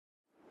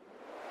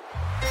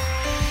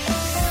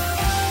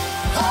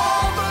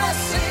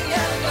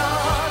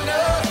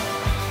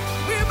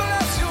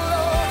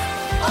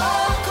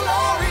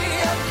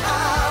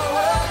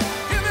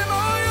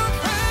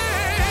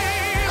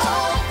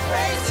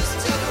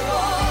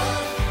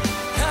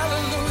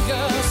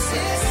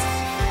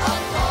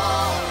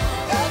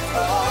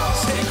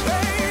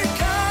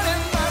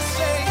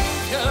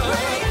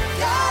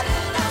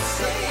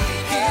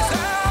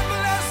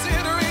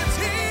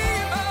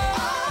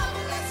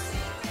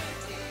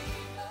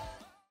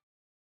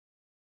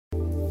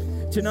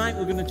Tonight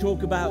we're going to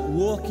talk about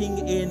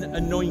walking in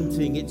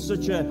anointing. It's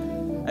such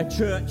a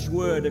church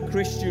word, a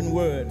Christian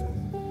word.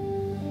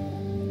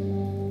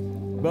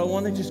 But I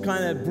want to just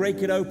kind of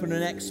break it open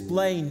and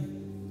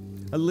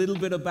explain a little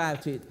bit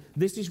about it.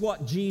 This is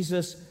what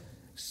Jesus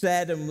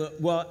said and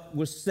what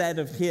was said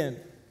of him.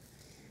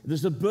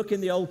 There's a book in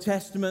the Old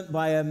Testament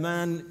by a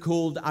man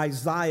called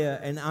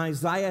Isaiah, and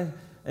Isaiah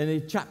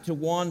in chapter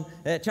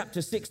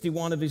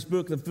 61 of his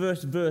book, the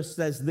first verse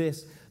says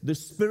this: "The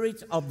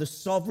Spirit of the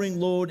Sovereign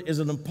Lord is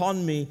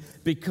upon me,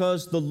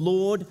 because the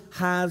Lord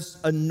has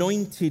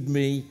anointed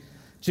me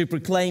to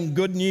proclaim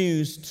good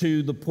news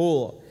to the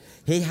poor.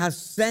 He has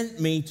sent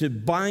me to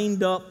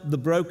bind up the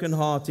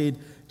brokenhearted,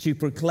 to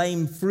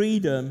proclaim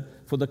freedom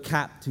for the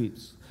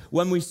captives."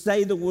 When we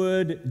say the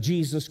word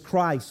Jesus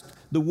Christ,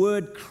 the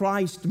word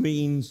Christ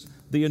means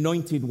the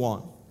anointed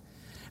one.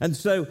 And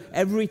so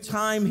every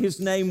time his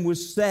name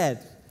was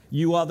said,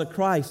 "You are the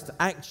Christ,"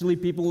 actually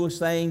people were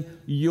saying,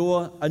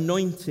 "You're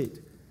anointed."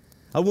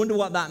 I wonder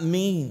what that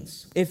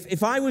means.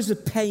 If I was a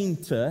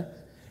painter,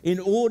 in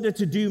order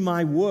to do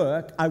my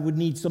work, I would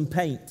need some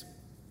paint.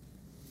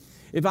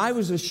 If I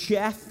was a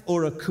chef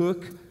or a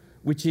cook,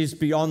 which is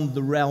beyond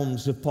the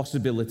realms of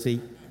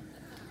possibility,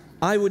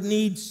 I would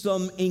need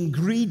some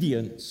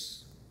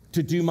ingredients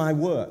to do my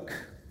work.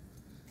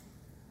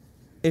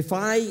 If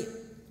I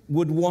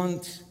would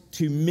want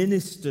to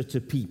minister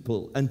to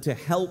people and to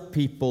help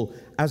people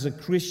as a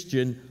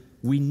Christian,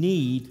 we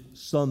need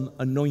some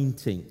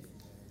anointing.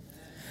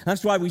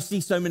 That's why we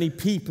see so many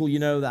people,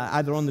 that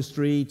either on the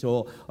street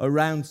or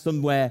around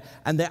somewhere,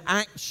 and they're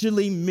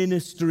actually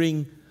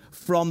ministering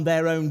from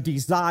their own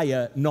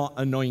desire, not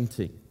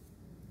anointing.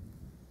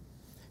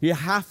 You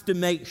have to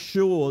make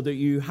sure that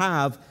you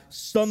have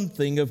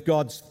something of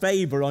God's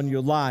favor on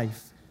your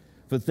life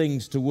for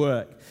things to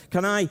work.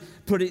 Can I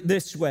put it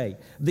this way?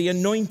 The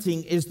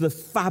anointing is the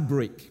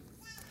fabric.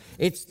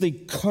 It's the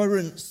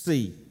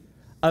currency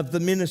of the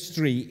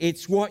ministry.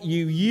 It's what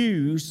you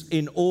use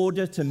in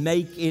order to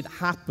make it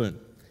happen.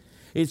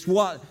 It's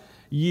what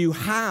you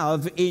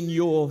have in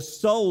your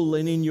soul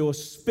and in your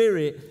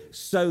spirit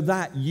so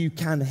that you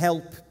can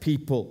help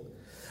people.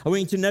 I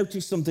want you to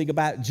notice something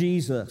about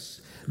Jesus,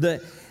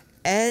 that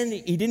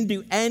he didn't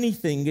do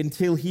anything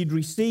until he'd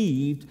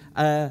received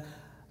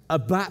a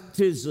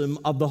baptism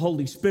of the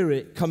Holy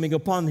Spirit coming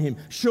upon him.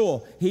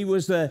 Sure, he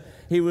was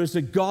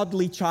a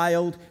godly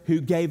child who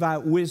gave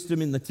out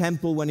wisdom in the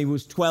temple when he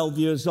was 12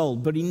 years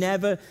old, but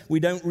we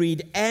don't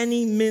read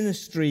any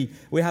ministry,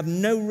 we have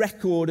no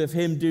record of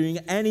him doing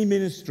any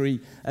ministry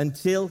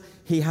until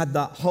he had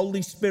that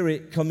Holy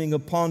Spirit coming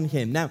upon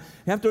him. Now,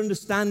 you have to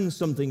understand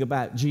something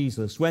about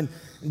Jesus. When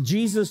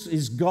Jesus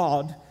is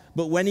God,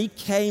 but when he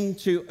came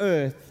to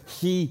earth,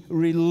 he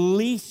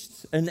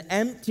released and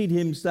emptied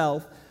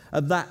himself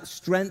of that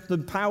strength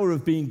and power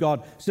of being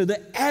God, so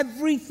that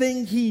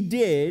everything he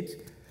did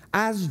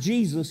as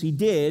Jesus, he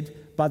did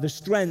by the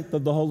strength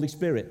of the Holy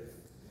Spirit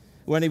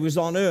when he was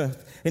on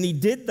earth. And he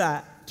did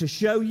that to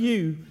show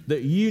you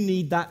that you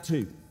need that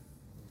too.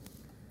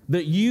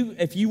 That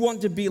if you want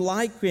to be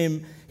like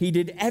him, he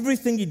did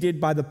everything he did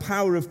by the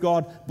power of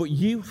God, but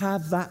you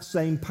have that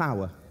same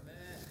power.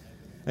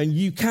 And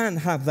you can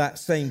have that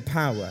same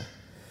power.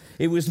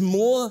 It was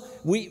more,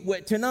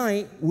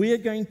 tonight we're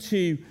going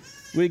to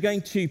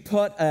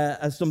put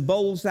some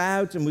bowls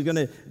out and we're going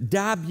to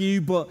dab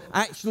you, but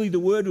actually the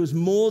word was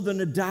more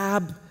than a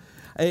dab.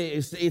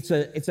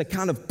 It's a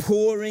kind of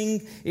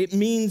pouring. It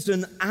means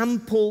an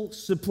ample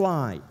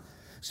supply.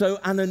 So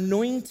an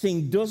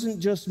anointing doesn't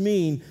just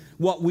mean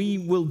what we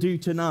will do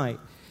tonight.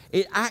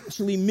 It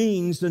actually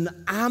means an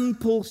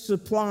ample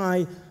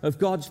supply of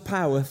God's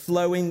power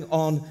flowing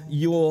on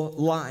your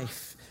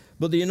life.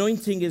 But the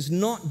anointing is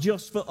not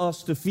just for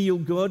us to feel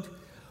good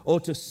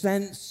or to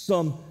sense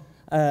some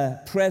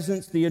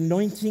presence. The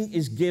anointing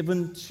is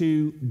given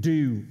to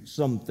do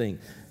something.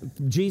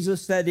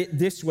 Jesus said it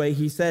this way.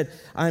 He said,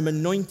 "I'm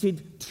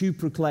anointed to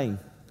proclaim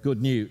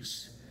good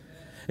news."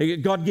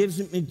 God gives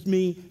it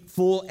me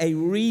for a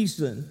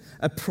reason.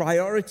 A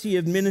priority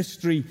of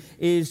ministry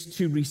is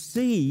to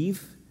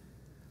receive,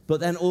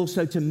 but then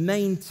also to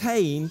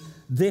maintain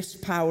this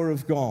power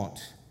of God.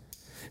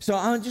 So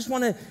I just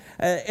want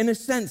to, in a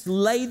sense,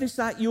 lay this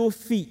at your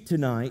feet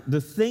tonight. The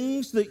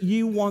things that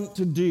you want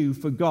to do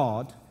for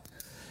God,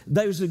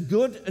 those are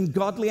good and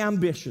godly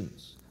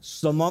ambitions.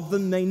 Some of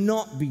them may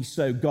not be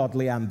so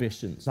godly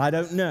ambitions. I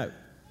don't know.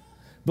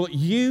 But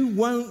you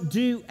won't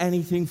do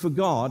anything for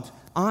God.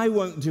 I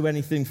won't do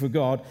anything for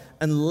God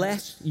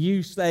unless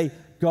you say,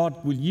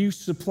 "God, will you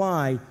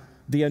supply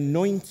the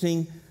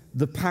anointing,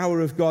 the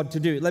power of God to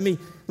do it?" Let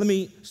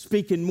me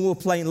speak in more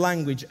plain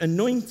language.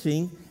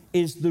 Anointing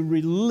is the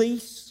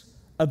release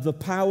of the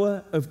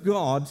power of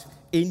God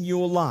in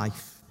your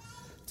life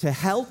to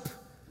help,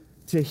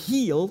 to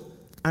heal,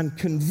 and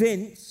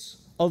convince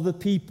other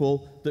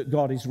people that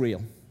God is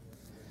real.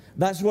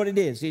 That's what it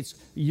is. It's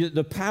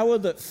the power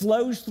that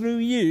flows through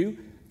you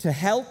to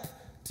help,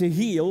 to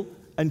heal,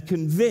 and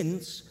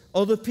convince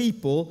other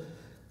people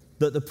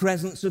that the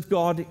presence of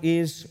God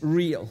is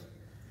real.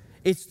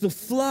 It's the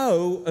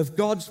flow of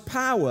God's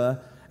power,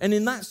 and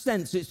in that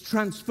sense, it's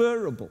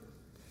transferable.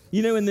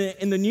 You know, in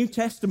the New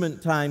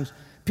Testament times,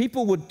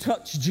 people would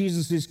touch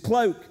Jesus'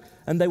 cloak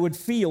and they would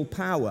feel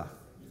power.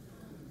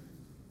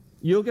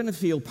 You're going to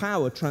feel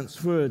power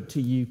transferred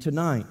to you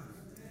tonight.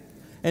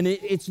 And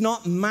it's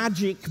not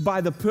magic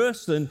by the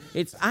person.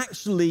 It's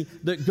actually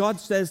that God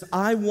says,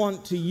 I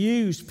want to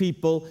use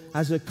people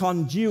as a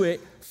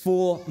conduit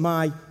for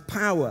my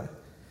power.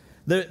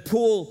 That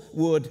Paul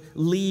would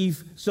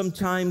leave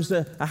sometimes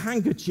a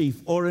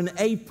handkerchief or an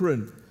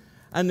apron,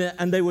 and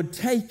they would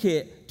take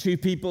it to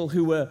people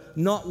who were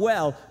not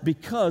well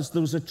because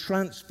there was a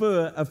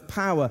transfer of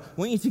power. I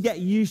want you to get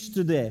used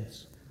to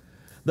this,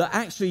 that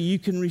actually you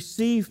can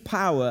receive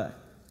power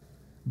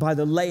by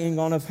the laying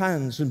on of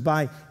hands and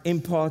by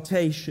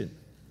impartation.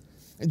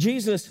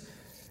 Jesus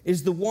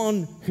is the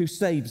one who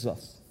saves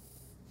us.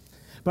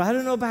 But I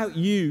don't know about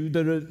you,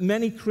 there are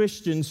many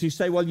Christians who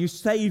say, well, you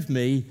saved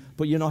me,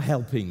 but you're not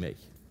helping me.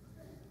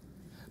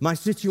 My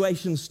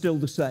situation's still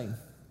the same.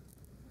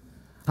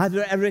 I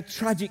read a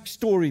tragic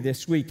story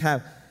this week,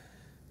 how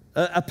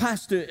a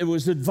pastor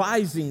was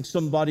advising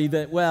somebody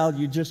that, well,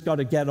 you just got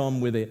to get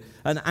on with it.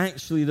 And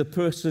actually the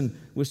person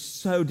was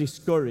so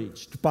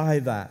discouraged by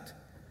that.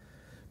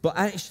 But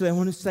actually, I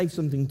want to say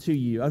something to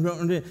you. I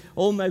want to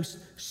almost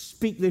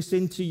speak this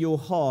into your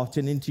heart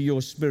and into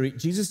your spirit.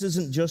 Jesus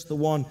isn't just the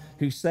one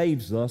who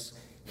saves us.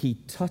 He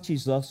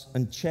touches us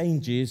and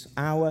changes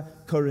our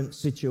current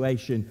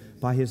situation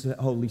by his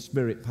Holy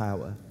Spirit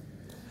power.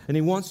 And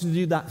he wants to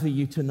do that for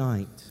you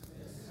tonight.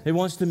 He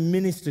wants to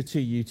minister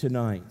to you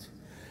tonight.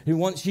 He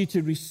wants you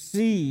to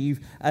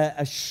receive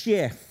a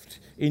shift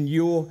in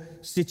your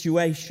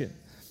situation.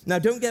 Now,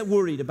 don't get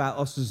worried about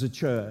us as a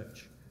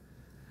church.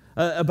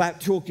 About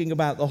talking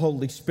about the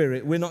Holy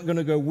Spirit. We're not going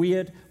to go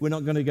weird. We're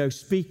not going to go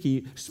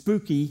spooky.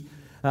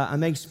 I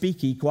make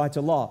speaky quite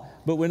a lot.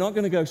 But we're not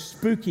going to go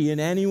spooky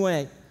in any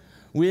way.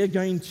 We're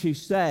going to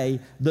say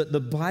that the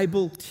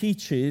Bible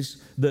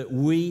teaches that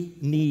we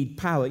need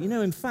power. You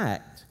know, in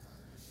fact,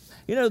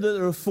 you know that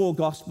there are 4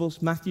 Gospels,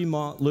 Matthew,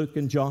 Mark, Luke,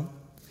 and John.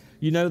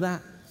 You know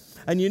that?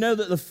 And you know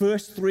that the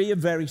first 3 are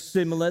very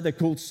similar. They're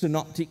called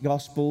synoptic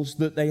gospels,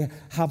 that they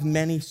have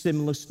many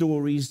similar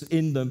stories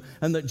in them,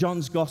 and that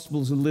John's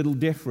gospel is a little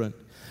different.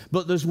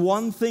 But there's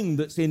one thing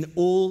that's in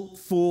all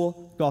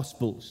 4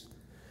 gospels.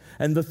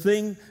 And the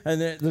thing, and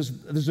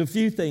there's a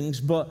few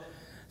things, but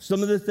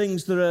some of the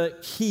things that are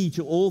key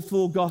to all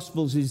 4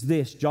 gospels is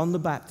this. John the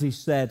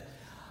Baptist said,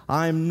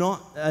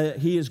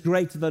 he is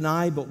greater than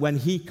I, but when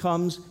he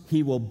comes,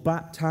 he will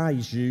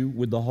baptize you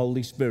with the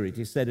Holy Spirit.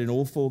 He said in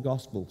all 4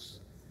 gospels.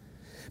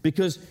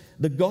 Because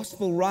the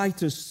gospel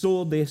writers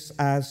saw this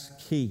as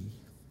key.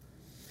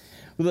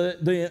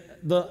 The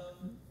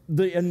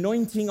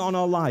anointing on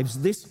our lives,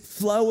 this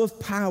flow of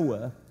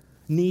power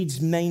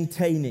needs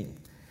maintaining.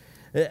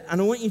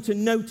 And I want you to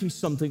notice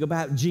something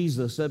about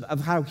Jesus, of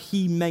how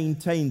he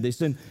maintained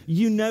this. And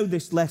you know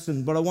this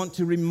lesson, but I want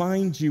to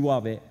remind you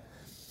of it.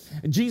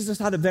 Jesus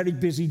had a very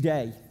busy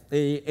day.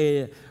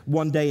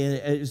 One day,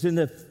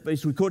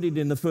 it's recorded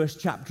in the first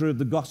chapter of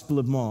the Gospel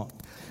of Mark.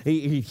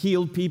 He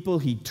healed people,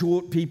 he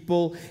taught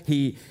people,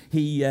 he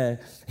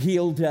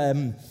healed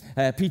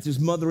Peter's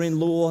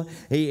mother-in-law.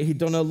 He'd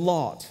done a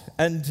lot.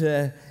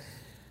 And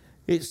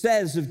it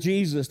says of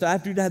Jesus that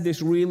after he'd had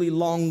this really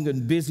long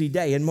and busy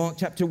day, in Mark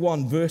chapter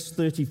 1, verse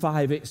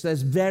 35, it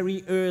says,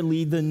 very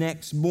early the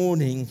next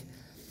morning,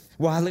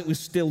 while it was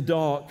still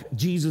dark,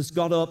 Jesus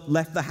got up,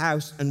 left the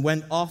house, and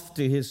went off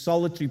to his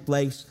solitary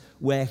place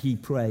where he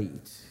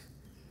prayed.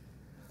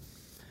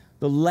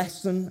 The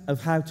lesson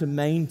of how to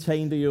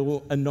maintain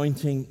the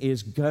anointing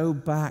is go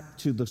back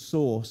to the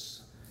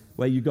source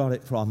where you got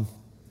it from.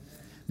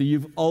 That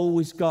you've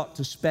always got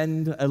to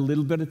spend a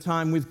little bit of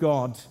time with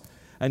God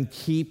and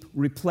keep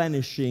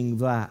replenishing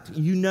that.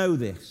 You know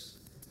this.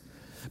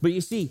 But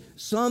you see,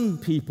 some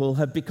people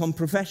have become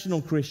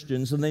professional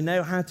Christians and they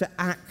know how to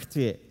act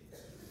it.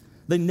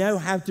 They know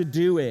how to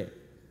do it.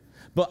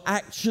 But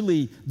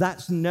actually,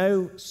 that's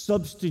no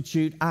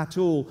substitute at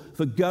all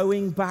for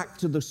going back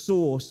to the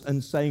source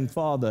and saying,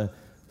 Father,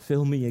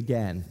 fill me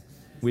again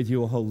with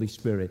your Holy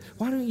Spirit.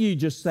 Why don't you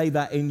just say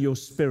that in your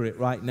spirit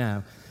right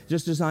now?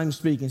 Just as I'm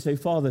speaking, say,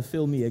 Father,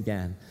 fill me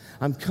again.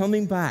 I'm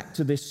coming back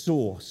to this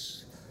source.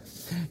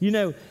 You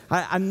know,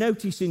 I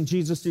notice in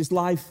Jesus'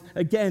 life,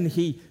 again,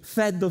 he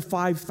fed the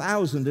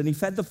 5,000, and he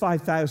fed the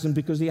 5,000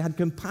 because he had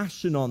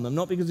compassion on them,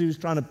 not because he was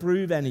trying to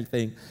prove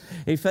anything.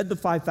 He fed the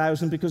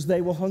 5,000 because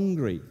they were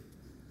hungry.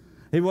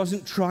 He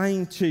wasn't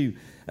trying to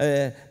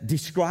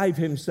describe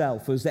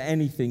himself as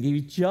anything. He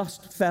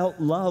just felt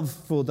love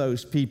for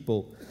those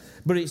people.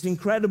 But it's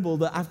incredible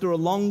that after a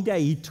long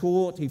day, he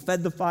taught, he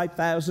fed the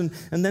 5,000,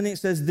 and then it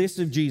says this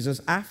of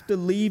Jesus. After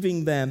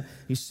leaving them,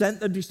 he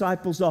sent the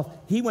disciples off.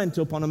 He went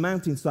up on a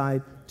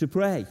mountainside to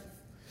pray.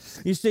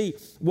 You see,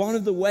 one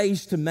of the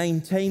ways to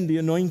maintain the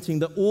anointing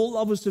that all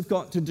of us have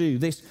got to do,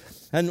 this,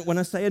 and when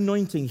I say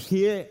anointing,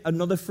 hear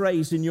another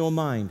phrase in your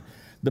mind,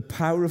 the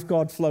power of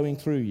God flowing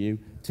through you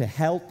to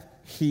help,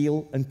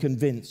 heal, and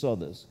convince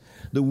others.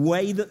 The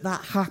way that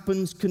that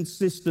happens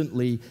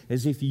consistently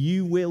is if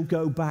you will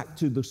go back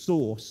to the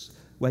source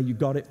where you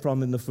got it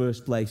from in the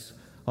first place,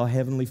 our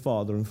Heavenly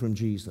Father, and from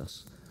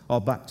Jesus,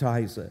 our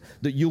baptizer,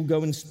 that you'll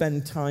go and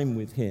spend time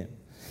with him.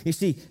 You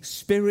see,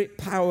 spirit,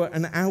 power,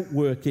 and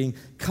outworking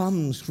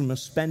comes from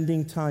us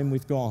spending time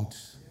with God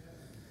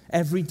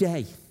every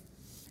day,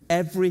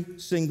 every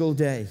single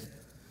day.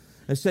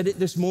 I said it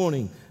this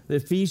morning.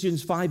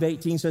 Ephesians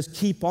 5:18 says,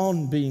 keep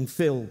on being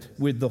filled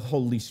with the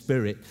Holy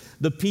Spirit.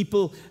 The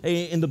people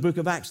in the book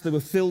of Acts, they were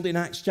filled in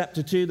Acts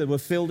chapter 2, they were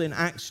filled in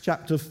Acts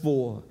chapter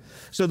 4.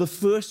 So the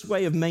first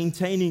way of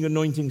maintaining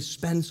anointing is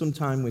spend some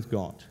time with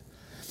God.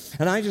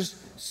 And I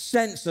just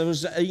sense there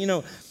was,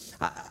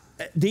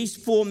 these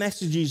 4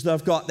 messages that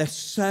I've got, they're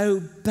so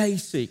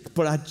basic,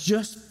 but I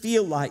just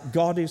feel like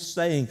God is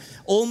saying,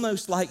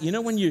 almost like,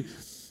 when you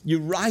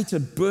write a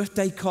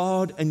birthday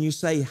card and you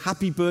say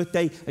happy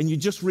birthday and you're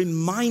just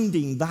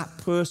reminding that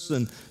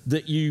person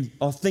that you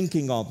are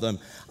thinking of them.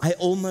 I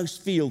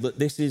almost feel that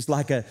this is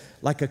like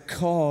a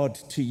card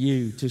to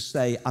you to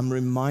say, I'm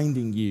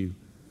reminding you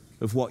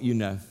of what you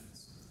know.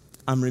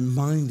 I'm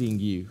reminding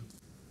you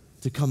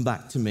to come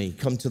back to me,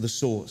 come to the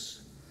source.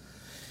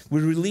 We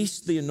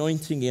release the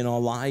anointing in our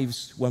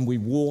lives when we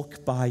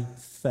walk by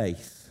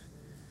faith.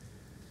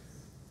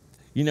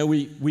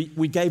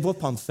 We gave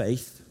up on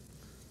faith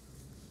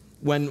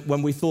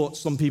when we thought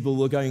some people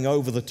were going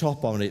over the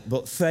top on it,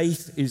 but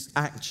faith is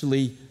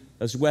actually,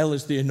 as well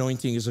as the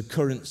anointing, is a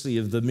currency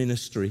of the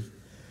ministry.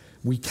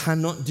 We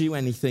cannot do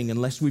anything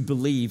unless we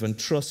believe and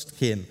trust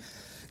him.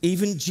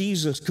 Even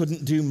Jesus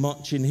couldn't do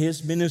much in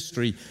his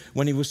ministry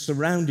when he was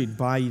surrounded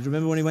by, you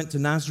remember when he went to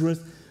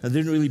Nazareth and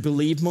didn't really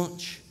believe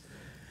much?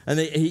 And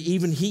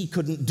even he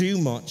couldn't do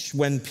much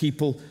when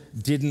people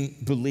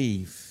didn't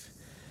believe.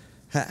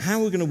 How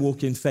are we going to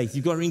walk in faith?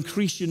 You've got to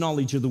increase your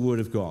knowledge of the Word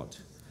of God.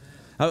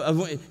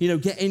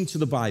 Get into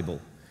the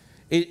Bible.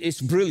 It's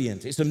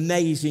brilliant. It's an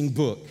amazing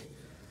book.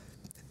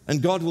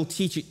 And God will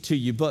teach it to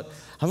you. But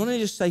I want to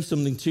just say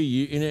something to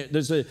you.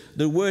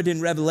 The word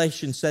in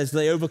Revelation says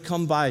they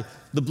overcome by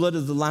the blood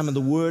of the Lamb and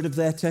the word of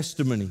their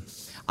testimony.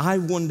 I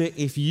wonder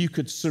if you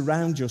could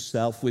surround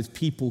yourself with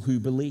people who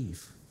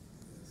believe.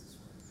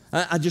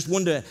 I just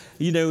wonder,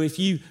 if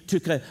you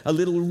took a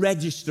little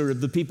register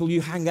of the people you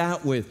hang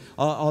out with,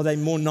 are they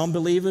more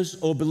non-believers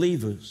or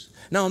believers?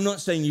 Now, I'm not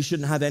saying you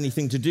shouldn't have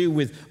anything to do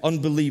with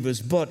unbelievers,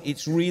 but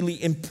it's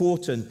really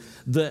important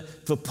that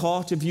for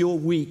part of your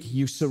week,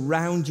 you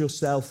surround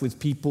yourself with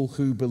people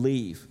who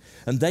believe.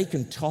 And they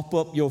can top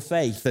up your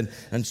faith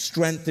and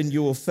strengthen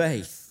your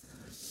faith.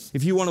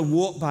 If you want to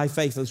walk by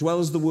faith as well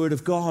as the Word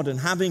of God and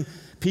having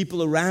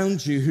people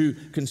around you who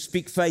can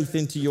speak faith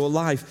into your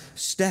life,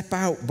 step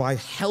out by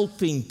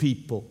helping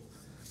people.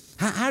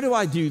 How do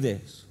I do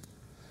this?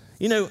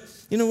 You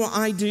know what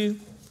I do?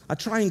 I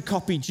try and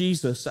copy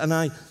Jesus, and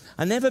I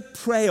never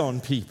prey on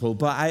people,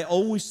 but I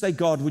always say,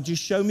 God, would you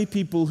show me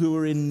people who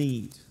are in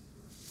need?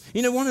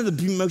 One of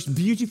the most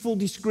beautiful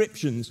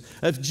descriptions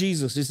of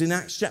Jesus is in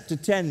Acts chapter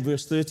 10,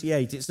 verse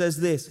 38. It says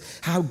this,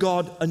 how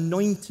God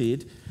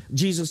anointed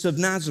Jesus of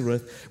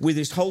Nazareth with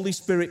his Holy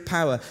Spirit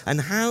power,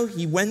 and how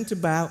he went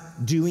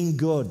about doing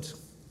good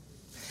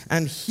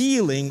and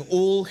healing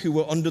all who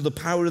were under the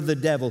power of the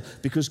devil,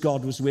 because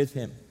God was with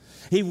him.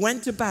 He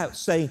went about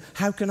saying,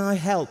 how can I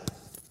help?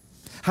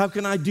 How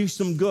can I do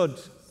some good?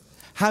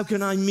 How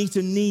can I meet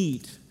a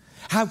need?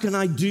 How can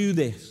I do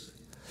this?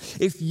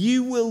 If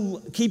you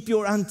will keep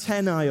your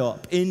antennae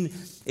up in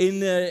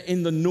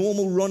the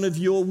normal run of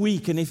your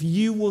week, and if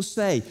you will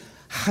say,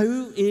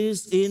 who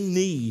is in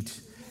need?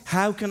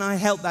 How can I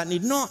help that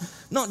need? Not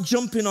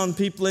jumping on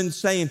people and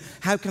saying,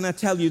 how can I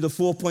tell you the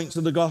 4 points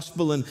of the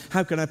gospel and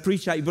how can I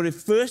preach at you? But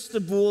if first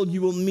of all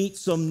you will meet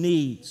some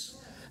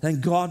needs, then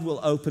God will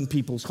open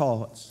people's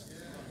hearts.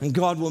 And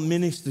God will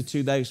minister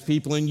to those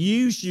people and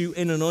use you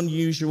in an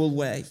unusual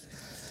way.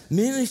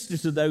 Minister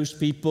to those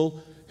people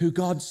who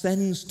God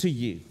sends to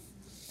you.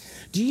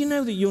 Do you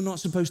know that you're not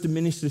supposed to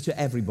minister to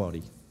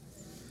everybody?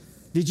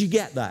 Did you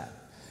get that?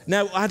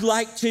 Now, I'd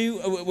like to,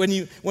 when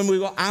we've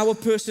got our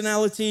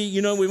personality,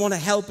 we want to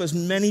help as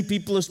many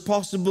people as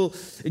possible.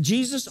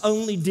 Jesus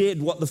only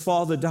did what the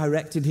Father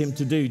directed him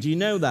to do. Do you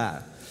know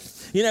that?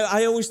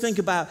 I always think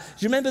about,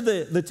 do you remember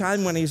the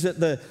time when he's at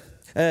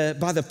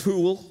by the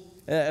pool?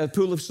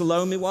 Pool of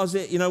Siloam, was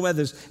it?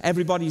 Where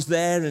everybody's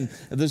there, and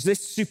there's this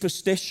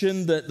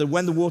superstition that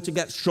when the water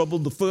gets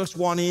troubled, the first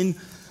one in.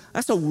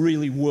 That's a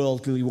really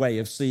worldly way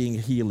of seeing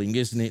healing,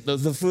 isn't it?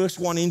 The first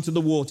one into the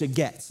water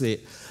gets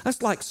it.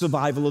 That's like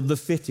survival of the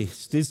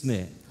fittest, isn't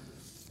it?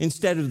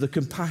 Instead of the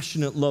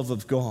compassionate love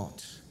of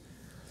God.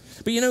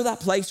 But that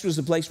place was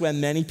a place where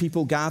many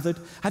people gathered.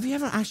 Have you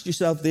ever asked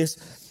yourself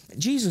this?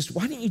 Jesus,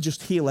 why didn't you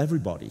just heal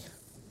everybody?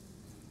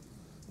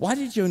 Why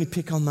did you only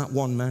pick on that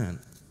one man?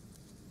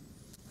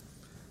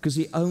 Because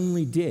he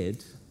only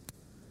did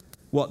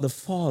what the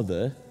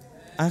Father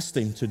asked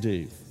him to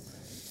do.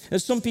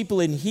 There's some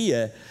people in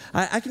here,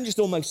 I can just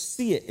almost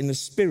see it in the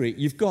spirit.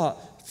 You've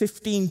got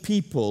 15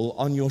 people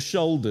on your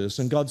shoulders,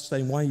 and God's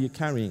saying, why are you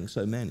carrying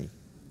so many?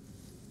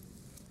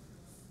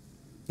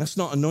 That's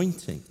not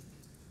anointing.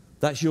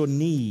 That's your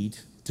need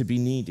to be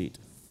needed.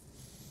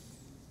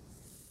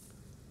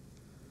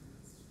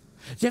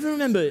 Do you ever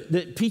remember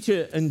that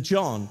Peter and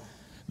John,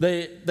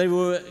 they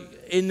were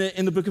in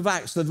the book of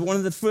Acts, one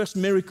of the first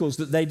miracles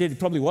that they did, it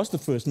probably was the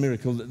first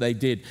miracle that they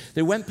did.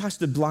 They went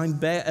past a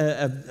beggar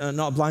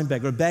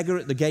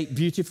at the gate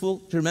beautiful.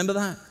 Do you remember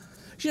that?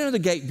 Do you know the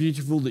gate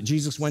beautiful that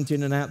Jesus went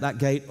in and out that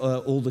gate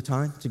all the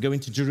time to go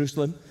into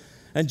Jerusalem?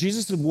 And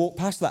Jesus had walked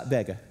past that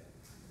beggar.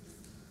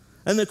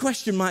 And the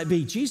question might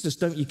be, Jesus,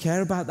 don't you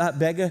care about that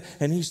beggar?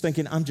 And he's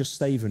thinking, I'm just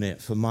saving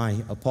it for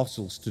my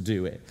apostles to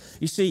do it.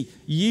 You see,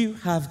 you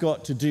have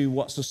got to do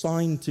what's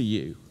assigned to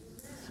you.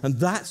 And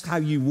that's how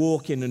you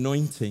walk in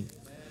anointing.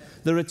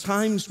 There are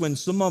times when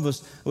some of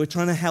us, we're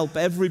trying to help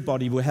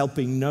everybody, we're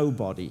helping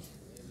nobody.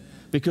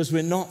 Because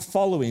we're not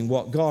following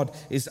what God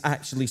is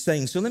actually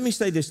saying. So let me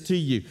say this to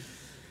you.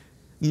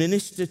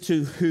 Minister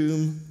to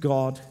whom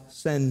God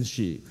sends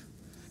you.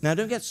 Now,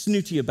 don't get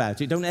snooty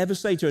about it. Don't ever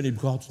say to anybody,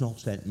 God's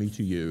not sent me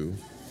to you.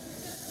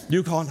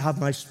 You can't have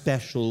my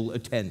special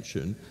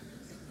attention.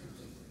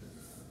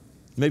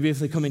 Maybe if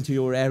they come into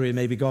your area,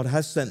 maybe God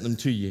has sent them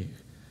to you.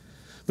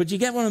 But you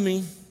get what I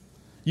mean?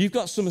 You've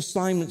got some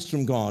assignments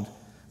from God,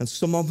 and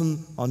some of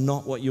them are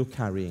not what you're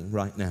carrying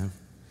right now.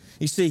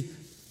 You see,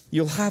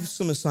 you'll have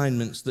some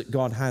assignments that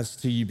God has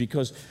to you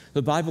because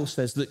the Bible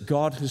says that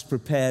God has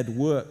prepared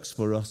works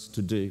for us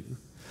to do.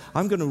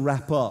 I'm going to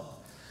wrap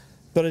up,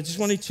 but I just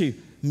wanted to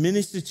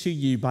minister to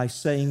you by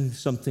saying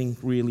something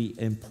really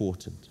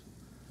important.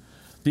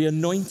 The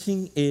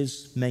anointing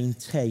is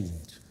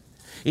maintained.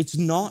 It's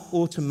not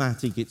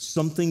automatic. It's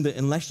something that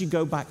unless you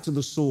go back to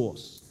the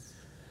source,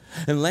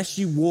 unless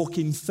you walk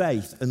in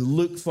faith and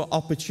look for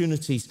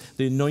opportunities,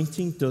 the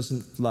anointing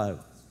doesn't flow.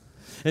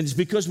 And it's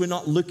because we're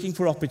not looking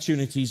for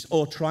opportunities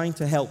or trying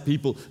to help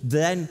people,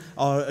 then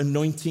our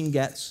anointing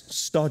gets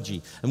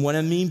stodgy. And what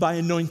I mean by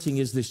anointing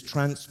is this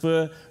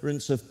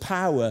transference of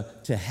power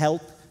to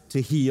help,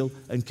 to heal,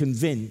 and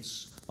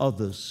convince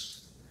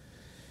others.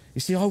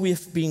 You see, are we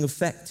being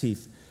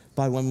effective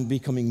by when we're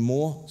becoming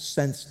more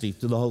sensitive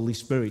to the Holy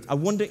Spirit? I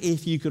wonder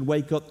if you could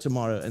wake up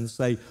tomorrow and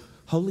say,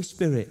 Holy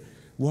Spirit,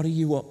 what are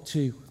you up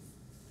to?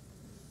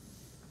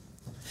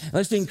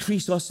 Let's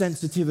increase our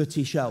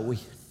sensitivity, shall we?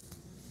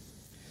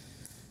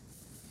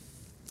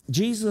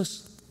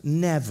 Jesus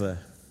never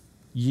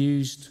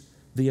used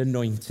the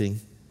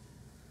anointing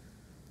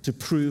to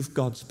prove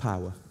God's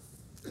power.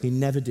 He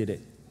never did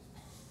it.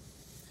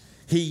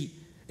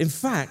 In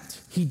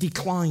fact, he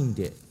declined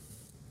it.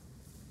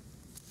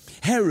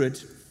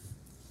 Herod,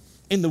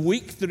 in the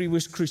week that he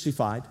was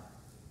crucified,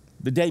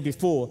 the day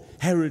before,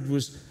 Herod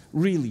was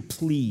really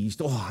pleased.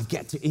 Oh, I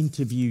get to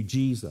interview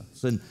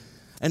Jesus.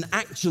 And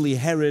actually,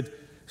 Herod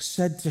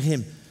said to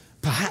him,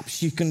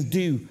 perhaps you can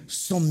do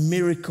some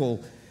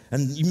miracle.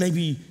 And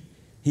maybe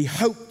he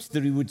hoped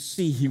that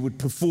he would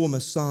perform a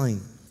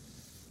sign.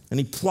 And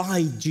he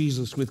plied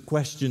Jesus with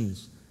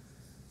questions.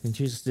 And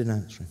Jesus didn't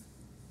answer him.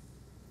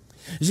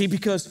 You see,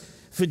 because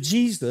for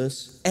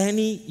Jesus,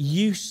 any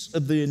use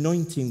of the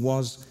anointing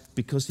was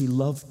because he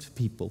loved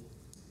people.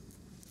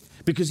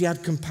 Because he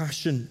had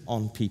compassion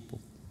on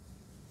people.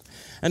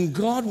 And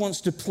God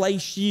wants to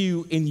place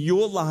you in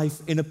your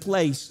life in a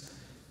place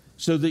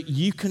so that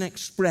you can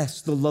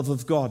express the love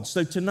of God.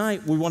 So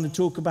tonight we want to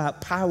talk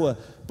about power,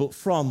 but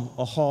from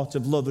a heart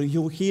of love. If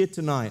you're here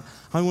tonight,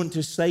 I want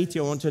to say to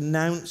you, I want to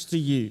announce to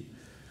you,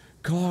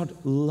 God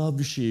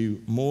loves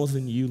you more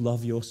than you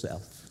love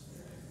yourself.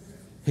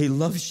 He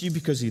loves you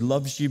because he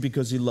loves you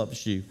because he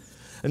loves you.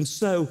 And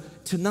so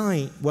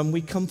tonight, when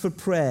we come for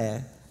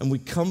prayer and we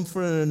come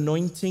for an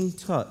anointing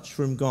touch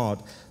from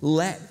God,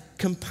 let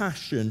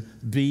compassion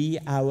be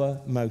our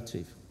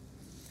motive.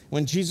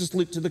 When Jesus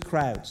looked at the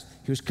crowds,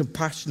 he was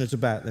compassionate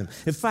about them.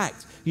 In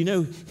fact, you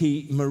know,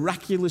 he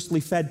miraculously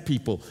fed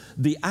people.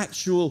 The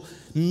actual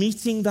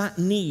meeting that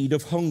need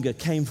of hunger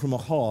came from a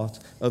heart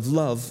of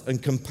love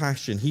and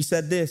compassion. He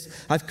said this,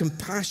 I have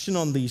compassion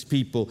on these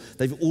people.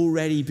 They've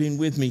already been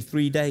with me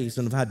 3 days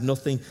and have had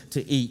nothing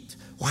to eat.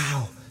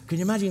 Wow. Can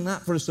you imagine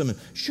that for a sermon?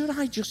 Should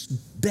I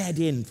just bed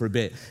in for a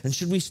bit? And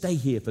should we stay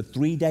here for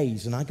 3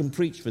 days and I can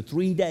preach for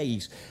 3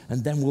 days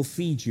and then we'll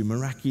feed you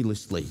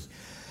miraculously?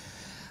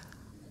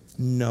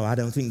 No, I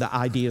don't think that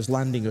idea is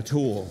landing at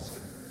all.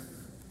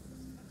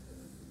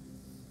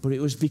 But it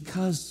was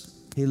because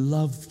he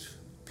loved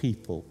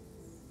people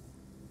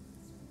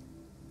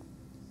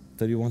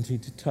that he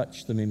wanted to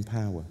touch them in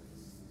power.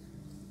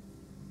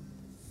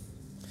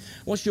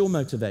 What's your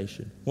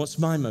motivation? What's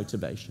my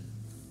motivation?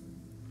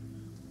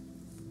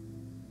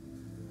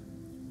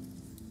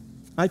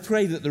 I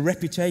pray that the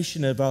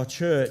reputation of our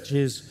church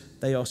is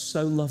they are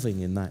so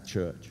loving in that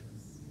church.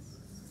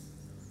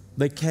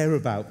 They care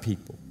about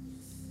people.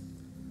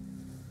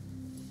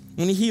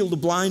 When he healed the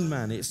blind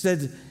man, it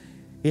said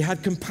he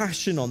had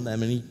compassion on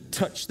them and he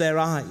touched their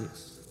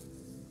eyes.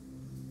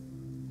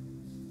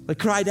 They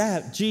cried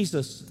out,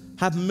 Jesus,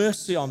 have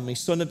mercy on me,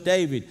 Son of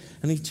David.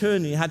 And he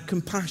turned and he had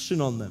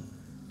compassion on them.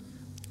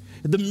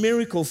 The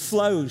miracle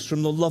flows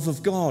from the love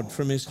of God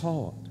from his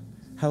heart.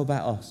 How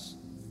about us?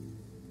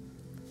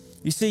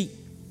 You see,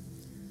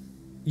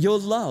 your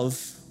love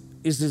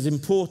is as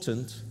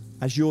important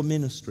as your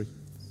ministry.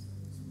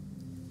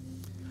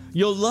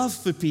 Your love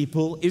for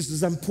people is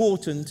as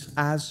important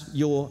as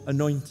your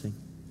anointing.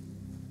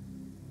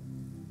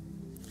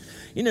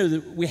 You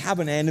know, we have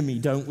an enemy,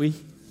 don't we?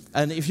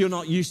 And if you're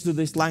not used to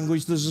this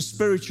language, there's a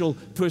spiritual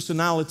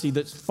personality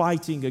that's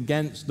fighting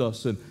against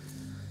us. And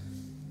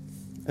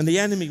the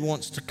enemy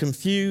wants to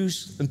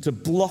confuse and to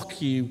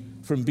block you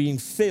from being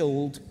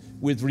filled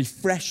with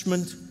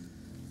refreshment,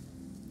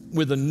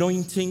 with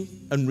anointing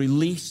and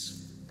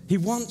release. He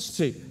wants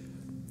to.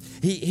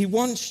 He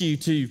wants you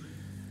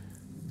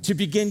to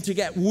begin to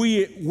get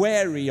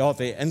wary of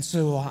it. And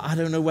so, I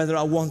don't know whether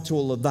I want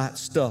all of that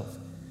stuff.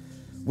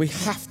 We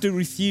have to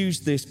refuse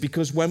this,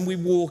 because when we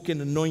walk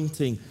in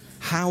anointing,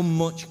 how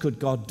much could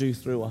God do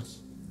through us?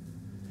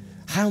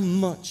 How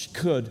much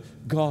could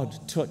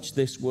God touch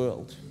this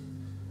world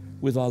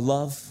with our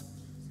love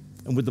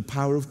and with the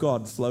power of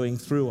God flowing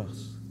through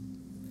us?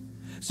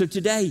 So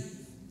today,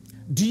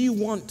 do you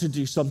want to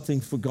do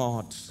something for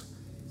God?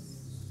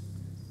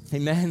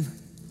 Amen.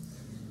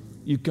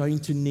 You're going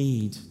to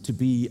need to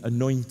be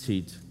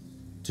anointed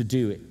to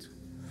do it.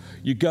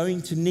 You're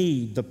going to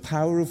need the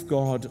power of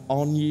God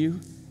on you,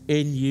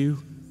 in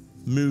you,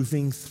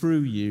 moving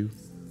through you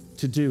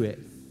to do it.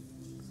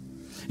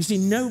 You see,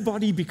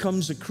 nobody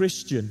becomes a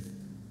Christian.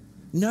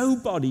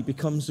 Nobody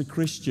becomes a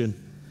Christian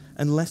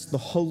unless the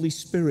Holy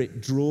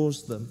Spirit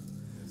draws them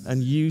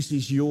and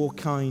uses your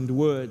kind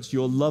words,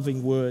 your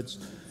loving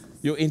words,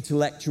 your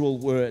intellectual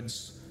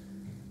words.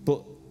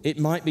 But it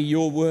might be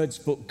your words,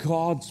 but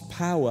God's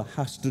power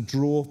has to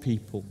draw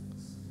people.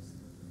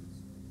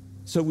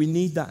 So we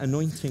need that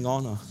anointing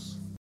on us.